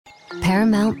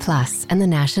Paramount Plus and the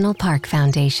National Park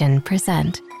Foundation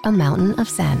present A Mountain of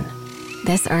Zen.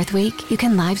 This Earth Week, you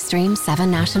can live stream 7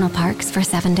 national parks for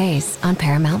 7 days on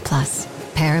Paramount Plus.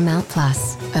 Paramount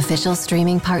Plus, official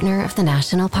streaming partner of the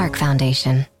National Park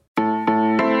Foundation.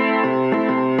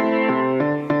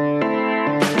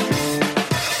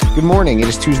 Good morning. It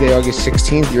is Tuesday, August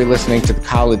 16th. You're listening to the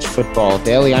College Football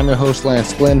Daily. I'm your host,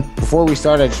 Lance Glynn. Before we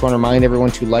start, I just want to remind everyone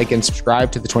to like and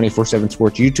subscribe to the 24/7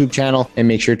 Sports YouTube channel and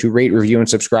make sure to rate, review, and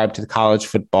subscribe to the College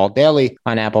Football Daily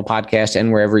on Apple Podcasts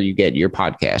and wherever you get your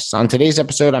podcasts. On today's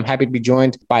episode, I'm happy to be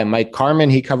joined by Mike Carmen.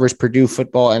 He covers Purdue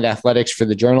football and athletics for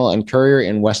the Journal and Courier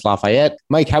in West Lafayette.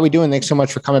 Mike, how are we doing? Thanks so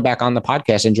much for coming back on the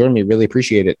podcast and joining me. Really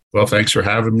appreciate it. Well, thanks for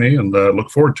having me and look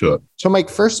forward to it. So, Mike,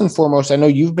 first and foremost, I know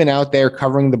you've been out there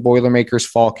covering the Boilermakers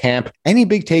fall camp. Any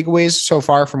big takeaways so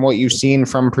far from what you've seen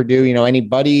from Purdue? You know,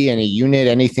 anybody, any unit,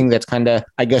 anything that's kind of,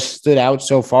 I guess, stood out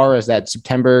so far as that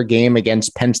September game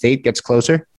against Penn State gets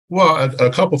closer? Well, a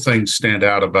couple things stand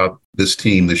out about this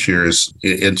team this year is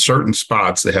in certain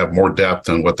spots, they have more depth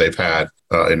than what they've had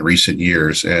in recent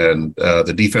years. And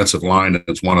the defensive line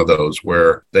is one of those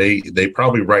where they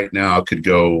probably right now could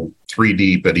go 3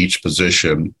 deep at each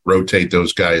position, rotate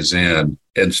those guys in,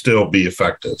 and still be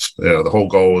effective. The whole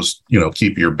goal is,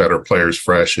 keep your better players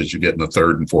fresh as you get in the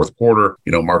third and fourth quarter.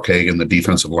 Mark Hagan, the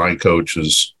defensive line coach,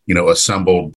 has,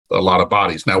 assembled a lot of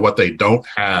bodies. Now, what they don't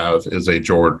have is a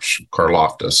George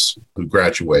Karlaftis who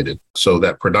graduated. So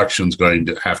that production is going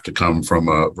to have to come from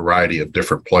a variety of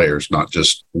different players, not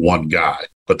just one guy.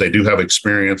 But they do have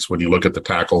experience when you look at the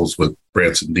tackles with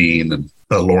Branson Dean and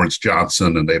Lawrence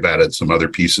Johnson, and they've added some other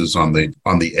pieces on the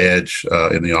edge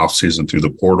in the offseason through the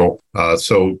portal.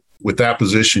 So with that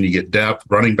position, you get depth.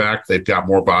 Running back, they've got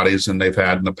more bodies than they've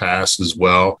had in the past as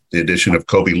well. The addition of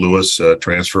Kobe Lewis, a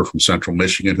transfer from Central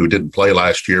Michigan, who didn't play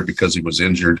last year because he was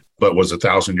injured, but was a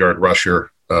 1,000-yard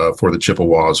rusher for the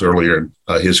Chippewas earlier in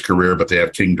his career. But they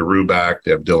have King Daru back.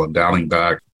 They have Dylan Downing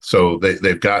back. So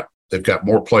they've got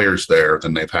more players there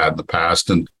than they've had in the past.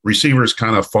 And receivers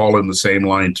kind of fall in the same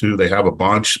line, too. They have a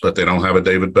bunch, but they don't have a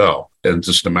David Bell. And it's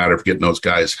just a matter of getting those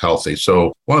guys healthy.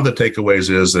 So one of the takeaways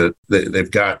is that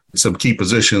they've got some key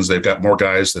positions. They've got more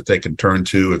guys that they can turn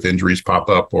to if injuries pop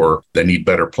up or they need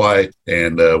better play.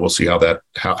 And we'll see how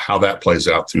that plays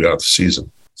out throughout the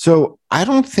season. So I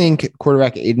don't think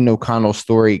quarterback Aiden O'Connell's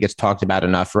story gets talked about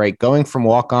enough, right? Going from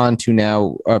walk-on to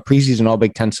now preseason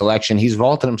All-Big Ten selection, he's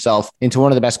vaulted himself into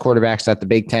one of the best quarterbacks that the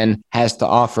Big Ten has to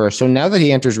offer. So now that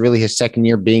he enters really his second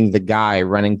year being the guy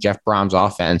running Jeff Brom's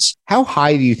offense, how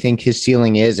high do you think his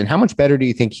ceiling is, and how much better do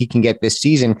you think he can get this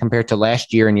season compared to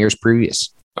last year and years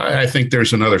previous? I think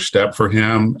there's another step for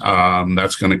him.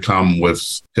 That's going to come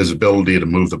with his ability to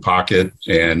move the pocket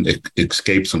and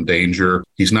escape some danger.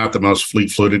 He's not the most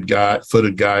fleet-footed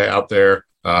guy out there,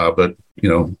 but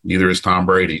neither is Tom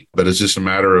Brady. But it's just a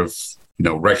matter of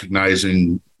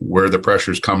recognizing where the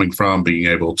pressure is coming from, being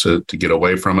able to get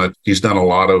away from it. He's done a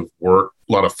lot of work,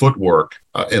 a lot of footwork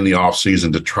in the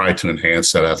offseason to try to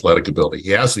enhance that athletic ability. He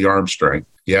has the arm strength,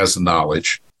 he has the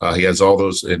knowledge, he has all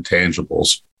those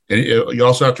intangibles. And you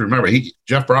also have to remember,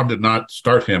 Jeff Brom did not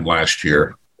start him last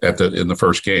year in the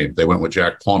first game. They went with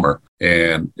Jack Plummer,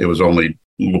 and it was only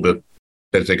a little bit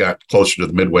as they got closer to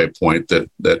the midway point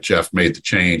that Jeff made the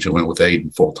change and went with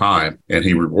Aiden full time, and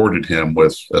he rewarded him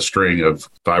with a string of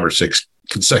 5 or 6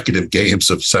 consecutive games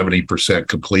of 70%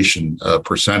 completion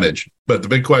percentage. But the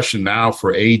big question now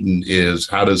for Aiden is,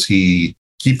 how does he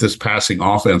keep this passing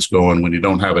offense going when you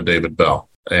don't have a David Bell?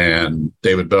 And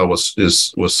David Bell was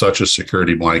such a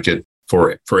security blanket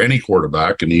for any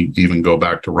quarterback, and you even go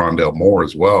back to Rondale Moore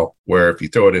as well, where if you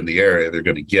throw it in the area, they're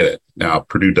going to get it. Now,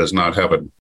 Purdue does not have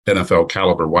an NFL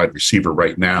caliber wide receiver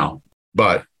right now,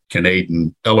 but can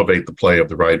Aiden elevate the play of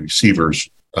the wide receivers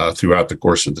throughout the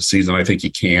course of the season? I think he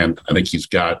can. I think he's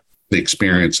got the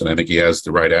experience, and I think he has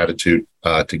the right attitude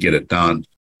to get it done.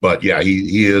 But yeah,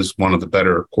 he is one of the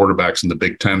better quarterbacks in the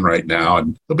Big Ten right now,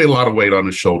 and there'll be a lot of weight on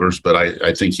his shoulders. But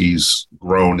I think he's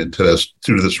grown into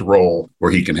this role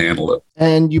where he can handle it.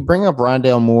 And you bring up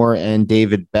Rondale Moore and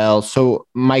David Bell. So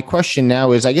my question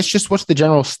now is, I guess, just what's the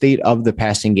general state of the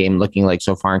passing game looking like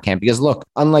so far in camp? Because look,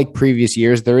 unlike previous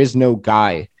years, there is no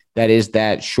guy that is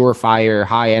that surefire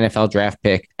high NFL draft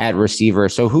pick at receiver.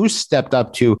 So who's stepped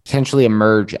up to potentially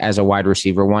emerge as a wide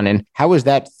receiver one? And how is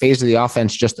that phase of the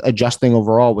offense just adjusting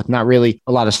overall with not really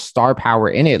a lot of star power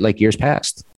in it like years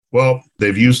past? Well,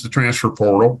 they've used the transfer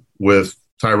portal with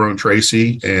Tyrone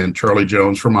Tracy and Charlie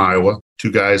Jones from Iowa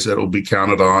two guys that will be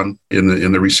counted on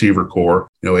in the receiver core.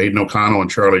 Aiden O'Connell and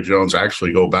Charlie Jones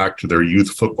actually go back to their youth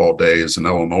football days in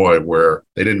Illinois, where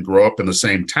they didn't grow up in the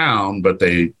same town, but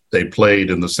they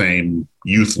played in the same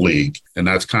youth league. And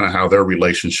that's kind of how their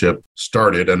relationship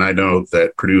started. And I know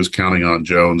that Purdue is counting on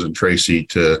Jones and Tracy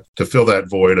to fill that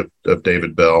void of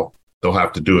David Bell. They'll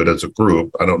have to do it as a group.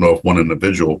 I don't know if one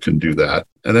individual can do that.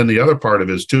 And then the other part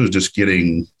of it is just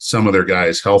getting some of their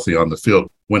guys healthy on the field.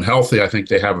 When healthy, I think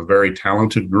they have a very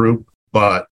talented group,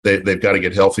 but they've got to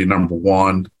get healthy, number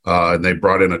one. And they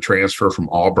brought in a transfer from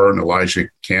Auburn, Elijah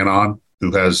Cannon,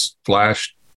 who has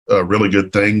flashed really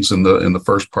good things in the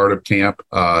first part of camp.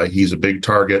 He's a big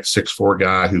target, 6'4"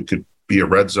 guy who could be a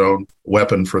red zone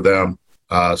weapon for them.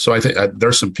 So I think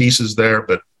there's some pieces there,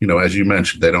 but as you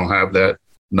mentioned, they don't have that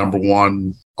number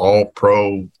one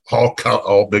all-pro,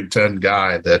 all Big Ten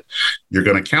guy that you're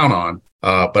going to count on.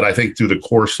 But I think through the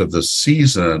course of the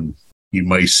season, you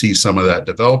may see some of that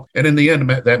develop. And in the end,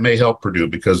 that may help Purdue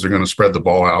because they're going to spread the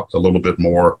ball out a little bit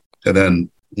more. And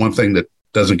then one thing that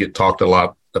doesn't get talked a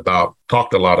lot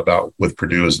about with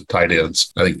Purdue is the tight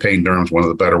ends. I think Payne Durham's one of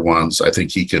the better ones. I think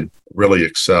he could really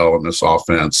excel in this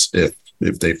offense if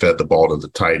they fed the ball to the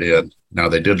tight end. Now,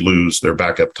 they did lose their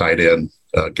backup tight end,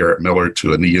 Garrett Miller,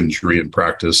 to a knee injury in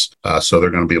practice. So they're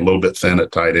going to be a little bit thin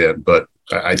at tight end. But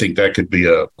I think that could be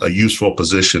a useful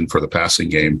position for the passing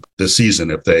game this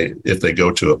season if they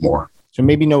go to it more. So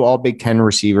maybe no all Big Ten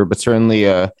receiver, but certainly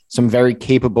some very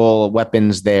capable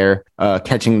weapons there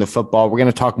catching the football. We're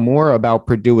going to talk more about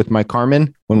Purdue with Mike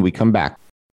Carmen when we come back.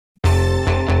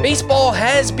 Baseball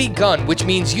has begun, which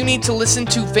means you need to listen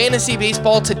to Fantasy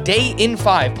Baseball Today in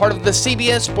 5, part of the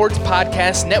CBS Sports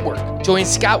Podcast Network. Join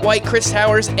Scott White, Chris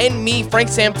Towers, and me, Frank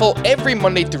Samfel, every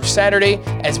Monday through Saturday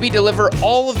as we deliver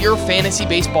all of your fantasy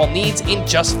baseball needs in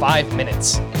just 5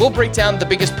 minutes. We'll break down the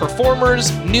biggest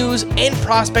performers, news, and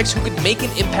prospects who could make an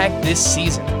impact this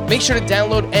season. Make sure to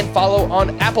download and follow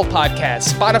on Apple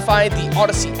Podcasts, Spotify, the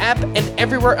Odyssey app, and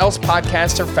everywhere else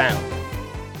podcasts are found.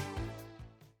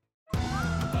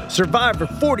 Survivor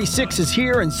 46 is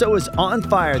here, and so is On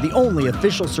Fire, the only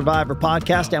official Survivor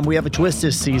podcast, and we have a twist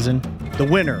this season. The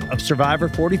winner of Survivor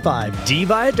 45, Dee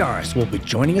Valladares, will be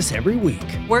joining us every week.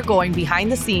 We're going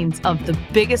behind the scenes of the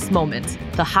biggest moments,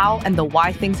 the how and the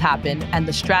why things happen, and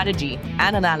the strategy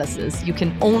and analysis you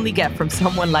can only get from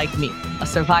someone like me, a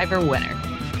Survivor winner.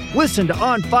 Listen to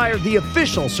On Fire, the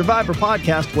official Survivor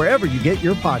podcast, wherever you get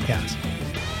your podcasts.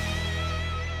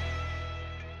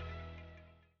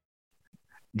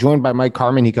 Joined by Mike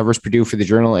Carmen. He covers Purdue for the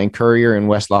Journal and Courier in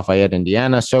West Lafayette,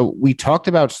 Indiana. So we talked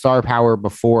about star power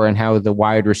before and how the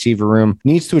wide receiver room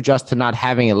needs to adjust to not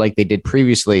having it like they did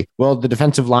previously. Well, the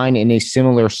defensive line in a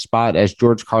similar spot as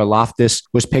George Karlaftis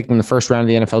was picked in the first round of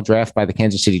the NFL draft by the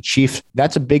Kansas City Chiefs.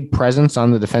 That's a big presence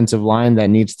on the defensive line that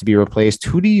needs to be replaced.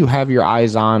 Who do you have your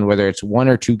eyes on, whether it's one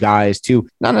or two guys, to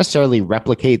not necessarily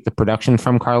replicate the production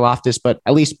from Karlaftis, but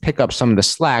at least pick up some of the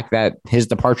slack that his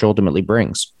departure ultimately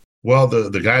brings? Well, the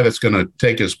guy that's going to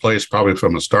take his place probably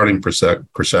from a starting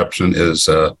perception is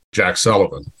Jack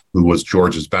Sullivan, who was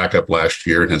George's backup last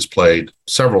year and has played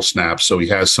several snaps, so he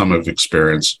has some of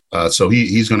experience. So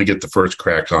he's going to get the first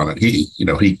crack on it.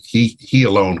 He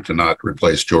alone cannot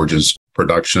replace George's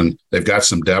production. They've got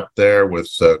some depth there with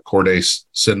Corday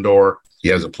Sindor. He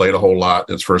hasn't played a whole lot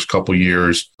in his first couple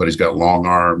years, but he's got long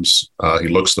arms. He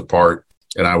looks the part,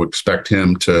 and I would expect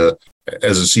him to,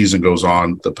 as the season goes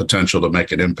on, the potential to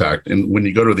make an impact. And when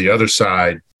you go to the other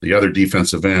side, the other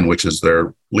defensive end, which is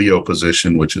their Leo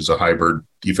position, which is a hybrid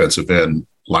defensive end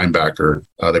linebacker,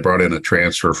 they brought in a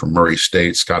transfer from Murray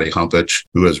State, Scotty Humpich,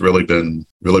 who has really been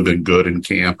good in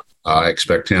camp. I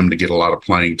expect him to get a lot of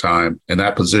playing time, and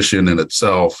that position in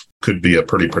itself could be a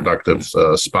pretty productive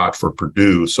spot for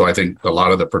Purdue. So I think a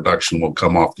lot of the production will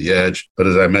come off the edge. But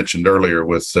as I mentioned earlier,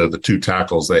 with the two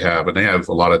tackles they have, and they have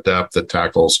a lot of depth at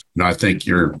tackles, I think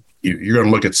you're going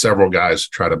to look at several guys to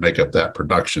try to make up that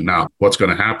production. Now, what's going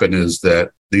to happen is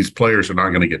that these players are not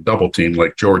going to get double teamed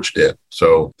like George did.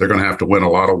 So they're going to have to win a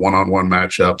lot of one-on-one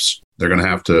matchups. They're going to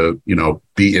have to,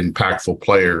 be impactful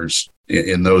players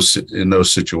in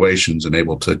those situations and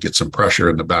able to get some pressure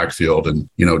in the backfield and,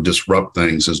 disrupt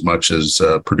things as much as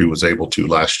Purdue was able to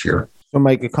last year. So,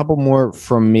 Mike, a couple more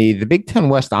from me. The Big Ten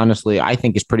West, honestly, I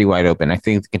think is pretty wide open. I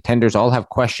think the contenders all have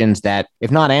questions that, if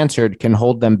not answered, can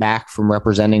hold them back from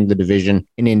representing the division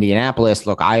in Indianapolis.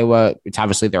 Look, Iowa, it's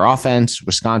obviously their offense.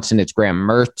 Wisconsin, it's Graham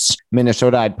Mertz.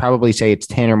 Minnesota, I'd probably say it's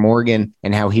Tanner Morgan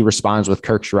and how he responds with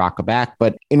Kirk Shiraka back.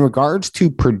 But in regards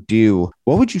to Purdue,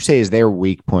 what would you say is their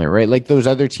weak point, right? Like those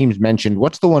other teams mentioned,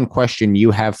 what's the one question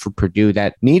you have for Purdue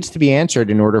that needs to be answered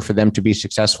in order for them to be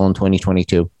successful in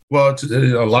 2022? Well,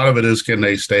 a lot of it is, can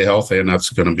they stay healthy? And that's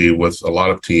going to be with a lot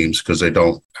of teams because they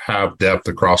don't have depth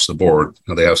across the board.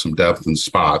 They have some depth in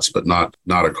spots, but not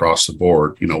across the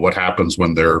board. What happens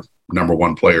when their number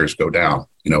one players go down?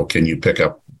 Can you pick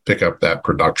up that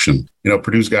production?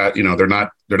 Purdue's got, they're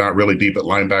not really deep at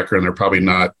linebacker, and they're probably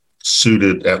not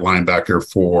suited at linebacker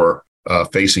for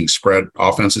facing spread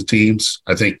offensive teams.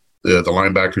 I think the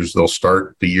linebackers they'll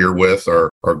start the year with are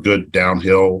good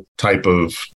downhill type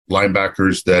of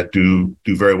linebackers that do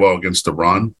very well against the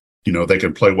run. They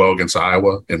can play well against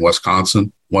Iowa and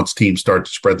Wisconsin. Once teams start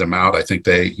to spread them out, I think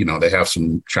they have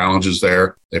some challenges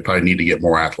there. They probably need to get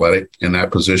more athletic in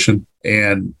that position.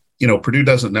 And, Purdue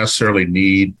doesn't necessarily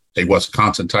need a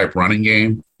Wisconsin type running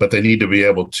game, but they need to be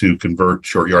able to convert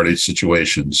short yardage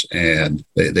situations. And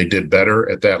they did better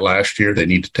at that last year. They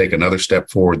need to take another step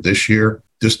forward this year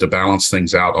just to balance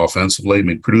things out offensively. I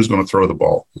mean, Purdue's going to throw the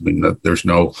ball. I mean, there's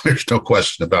no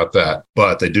question about that.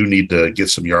 But they do need to get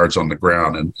some yards on the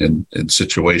ground in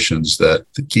situations that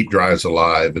to keep drives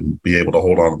alive and be able to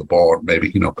hold on to the ball and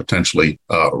maybe, potentially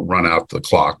run out the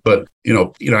clock. But,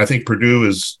 I think Purdue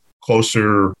is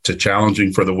closer to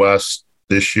challenging for the West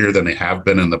this year than they have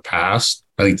been in the past.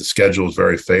 I think the schedule is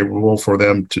very favorable for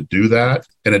them to do that.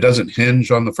 And it doesn't hinge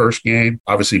on the first game.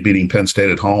 Obviously, beating Penn State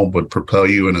at home would propel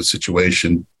you in a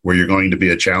situation where you're going to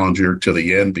be a challenger to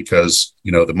the end because,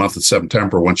 the month of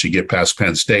September, once you get past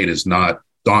Penn State, is not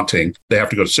daunting. They have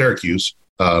to go to Syracuse,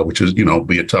 which is,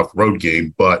 be a tough road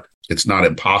game, but it's not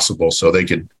impossible. So if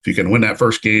you can win that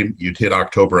first game, you'd hit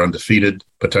October undefeated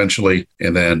potentially,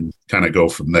 and then kind of go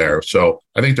from there. So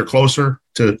I think they're closer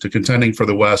to contending for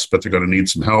the West, but they're going to need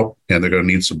some help and they're going to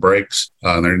need some breaks.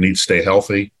 And they're going to need to stay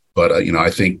healthy. But, I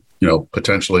think,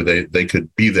 potentially they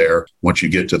could be there once you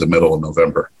get to the middle of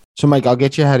November. So, Mike, I'll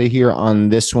get you out of here on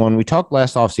this one. We talked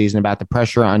last offseason about the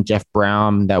pressure on Jeff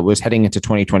Brown that was heading into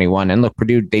 2021. And look,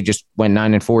 Purdue, they just went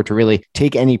 9-4 to really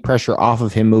take any pressure off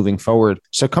of him moving forward.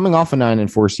 So coming off a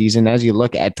 9-4 season, as you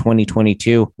look at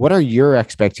 2022, what are your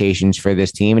expectations for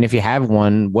this team? And if you have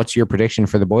one, what's your prediction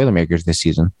for the Boilermakers this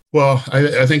season? Well,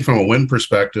 I think from a win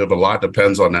perspective, a lot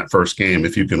depends on that first game.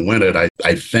 If you can win it,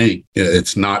 I think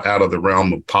it's not out of the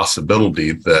realm of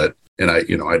possibility that, and I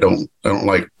don't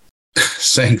like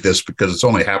saying this because it's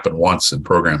only happened once in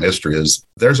program history, is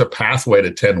there's a pathway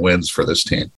to 10 wins for this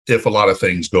team if a lot of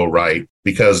things go right,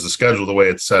 because the schedule, the way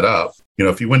it's set up,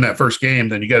 if you win that first game,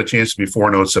 then you got a chance to be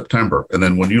 4-0 in September. And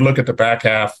then when you look at the back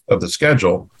half of the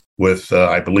schedule with,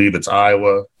 I believe it's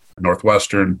Iowa,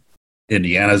 Northwestern,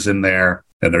 Indiana's in there,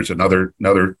 and there's another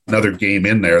game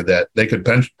in there that they could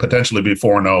potentially be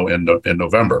 4-0 in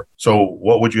November. So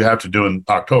what would you have to do in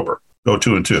October? Go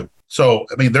 2-2. So,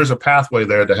 there's a pathway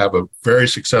there to have a very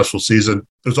successful season.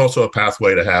 There's also a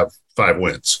pathway to have 5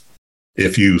 wins.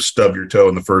 If you stub your toe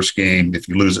in the first game, if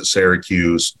you lose at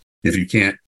Syracuse, if you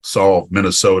can't solve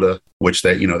Minnesota, which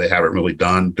they haven't really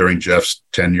done during Jeff's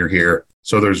tenure here.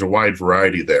 So there's a wide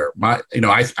variety there.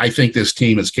 I think this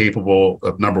team is capable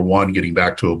of, number one, getting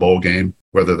back to a bowl game,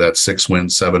 whether that's 6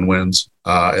 wins, 7 wins.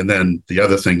 And then the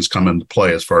other things come into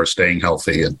play as far as staying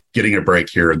healthy and getting a break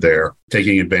here and there,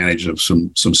 taking advantage of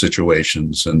some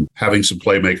situations and having some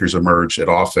playmakers emerge at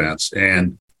offense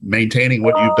and maintaining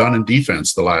what you've done in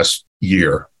defense the last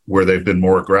year, where they've been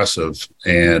more aggressive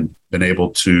and been able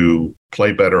to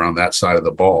play better on that side of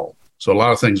the ball. So a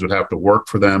lot of things would have to work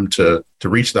for them to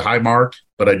reach the high mark.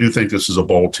 But I do think this is a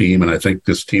bowl team, and I think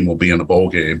this team will be in a bowl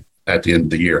game at the end of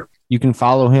the year. You can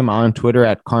follow him on Twitter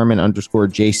at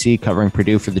Carmen_JC, covering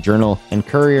Purdue for the Journal and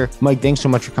Courier. Mike, thanks so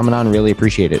much for coming on. Really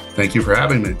appreciate it. Thank you for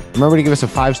having me. Remember to give us a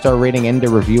 5-star rating and a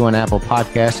review on Apple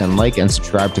Podcasts, and like and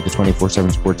subscribe to the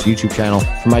 24/7 Sports YouTube channel.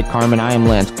 For Mike Carmen, I am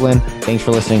Lance Glynn. Thanks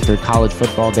for listening to College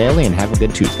Football Daily, and have a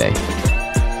good Tuesday.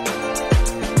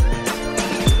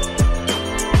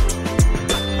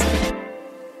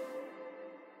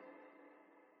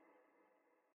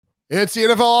 It's the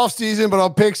NFL offseason, but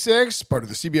on Pick Six, part of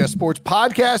the CBS Sports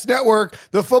Podcast Network,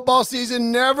 the football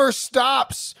season never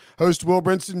stops. Host Will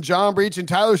Brinson, John Breach, and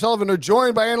Tyler Sullivan are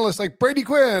joined by analysts like Brady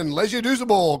Quinn, Lesia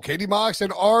Dusable, Katie Mox,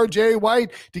 and R.J.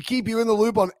 White to keep you in the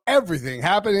loop on everything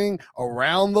happening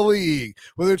around the league.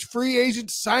 Whether it's free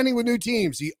agents signing with new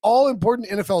teams, the all-important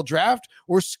NFL draft,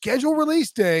 or schedule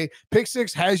release day, Pick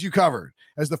Six has you covered.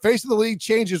 As the face of the league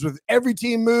changes with every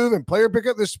team move and player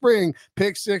pickup this spring,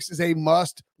 Pick Six is a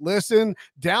must listen.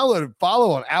 Download and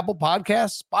follow on Apple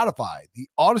Podcasts, Spotify, the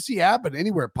Odyssey app, and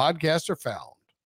anywhere podcasts are found.